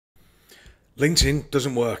LinkedIn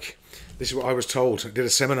doesn't work. This is what I was told. I did a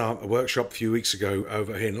seminar, a workshop a few weeks ago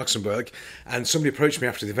over here in Luxembourg, and somebody approached me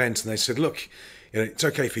after the event and they said, look, it's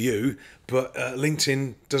okay for you, but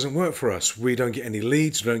LinkedIn doesn't work for us. We don't get any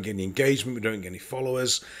leads, we don't get any engagement, we don't get any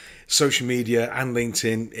followers. Social media and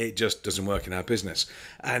LinkedIn, it just doesn't work in our business.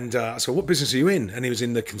 And so what business are you in? And he was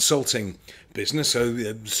in the consulting business, so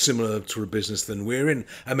similar to a business than we're in,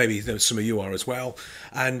 and maybe some of you are as well.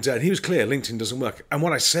 And he was clear, LinkedIn doesn't work. And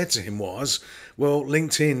what I said to him was, well,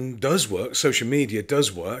 LinkedIn does work, social media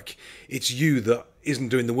does work. It's you that isn't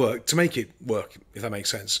doing the work to make it work, if that makes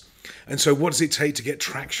sense. And so what does it take to get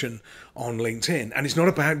traction on LinkedIn? And it's not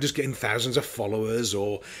about just getting thousands of followers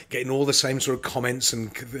or getting all the same sort of comments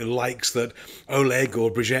and likes that Oleg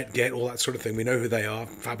or Brigitte get, all that sort of thing. We know who they are,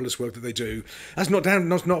 fabulous work that they do. That's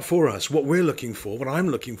not for us. What we're looking for, what I'm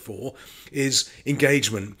looking for, is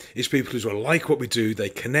engagement. It's people who like what we do, they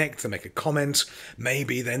connect, they make a comment,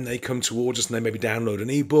 maybe then they come towards us and they maybe download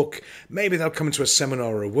an ebook, maybe they'll come to a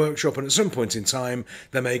seminar or a workshop, and at some point in time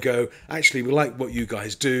they may go, actually, we like what you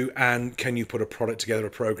guys do, and can you put a product together, a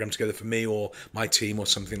program together for me or my team or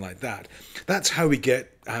something like that. That's how we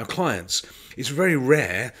get our clients. It's very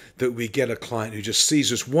rare that we get a client who just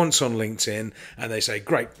sees us once on LinkedIn and they say,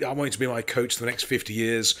 great, I want you to be my coach for the next 50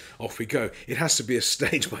 years, off we go. It has to be a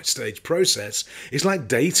stage-by-stage process. It's like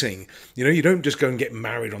dating. You don't just go and get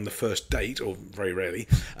married on the first date, or very rarely.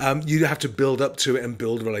 You have to build up to it and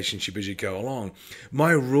build a relationship as you go along.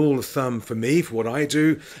 My rule of thumb for me, for what I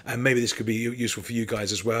do, and maybe this could be useful for you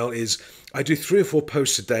guys as well, is I do 3 or 4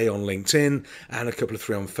 posts a day on LinkedIn and a couple of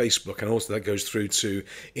 3 on Facebook, and also that goes through to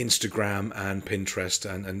Instagram and Pinterest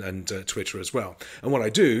and Twitter as well. And what I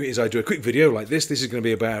do is I do a quick video like this. This is going to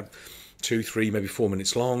be about 2, 3, maybe 4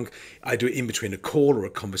 minutes long. I do it in between a call or a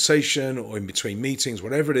conversation or in between meetings,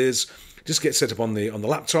 whatever it is. Just get set up on the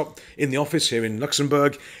laptop in the office here in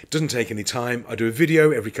Luxembourg. It doesn't take any time. I do a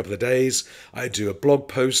video every couple of days. I do a blog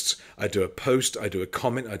post. I do a post. I do a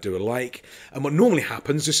comment. I do a like. And what normally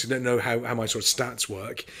happens, just so you don't know how my sort of stats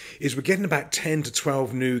work, is we're getting about 10 to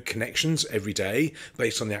 12 new connections every day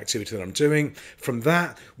based on the activity that I'm doing. From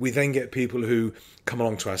that, we then get people who come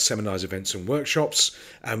along to our seminars, events and workshops,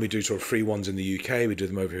 and we do sort of free ones in the UK. We do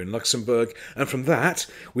them over here in Luxembourg. And from that,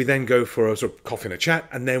 we then go for a sort of coffee and a chat,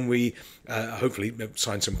 and then we hopefully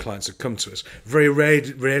sign some clients that come to us. Very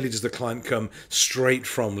rarely does the client come straight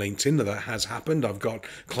from LinkedIn. Now, that has happened. I've got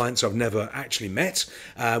clients I've never actually met.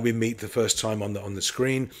 We meet the first time on the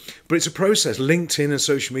screen, but it's a process. LinkedIn and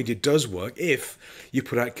social media does work if you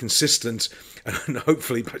put out consistent and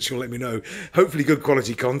hopefully, but you'll let me know, hopefully good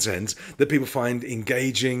quality content that people find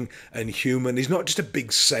engaging and human. It's not just a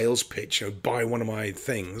big sales pitch, buy one of my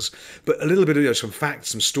things, but a little bit of some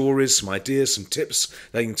facts, some stories, some ideas, some tips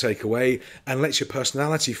they can take away, and lets your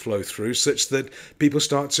personality flow through such that people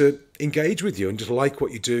start to engage with you and just like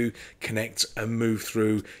what you do, connect and move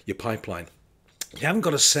through your pipeline. You haven't got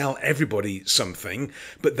to sell everybody something,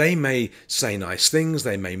 but they may say nice things,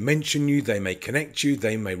 they may mention you, they may connect you,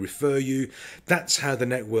 they may refer you. That's how the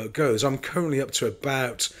network goes. I'm currently up to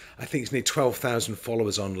about, I think it's near 12,000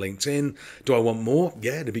 followers on LinkedIn. Do I want more?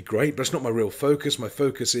 Yeah, it'd be great, but it's not my real focus. My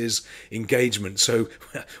focus is engagement. So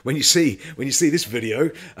when you see this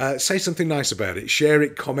video, say something nice about it, share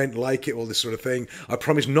it, comment, like it, all this sort of thing. I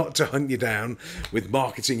promise not to hunt you down with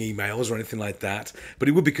marketing emails or anything like that, but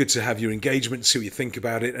it would be good to have your engagement, see what you think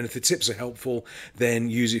about it, and if the tips are helpful, then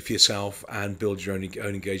use it for yourself and build your own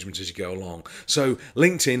engagement as you go along. So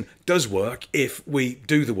LinkedIn does work if we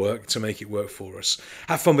do the work to make it work for us.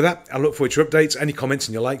 Have fun with that. I look forward to your updates, any comments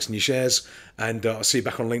and your likes and your shares, and I'll see you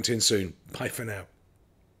back on LinkedIn soon. Bye for now.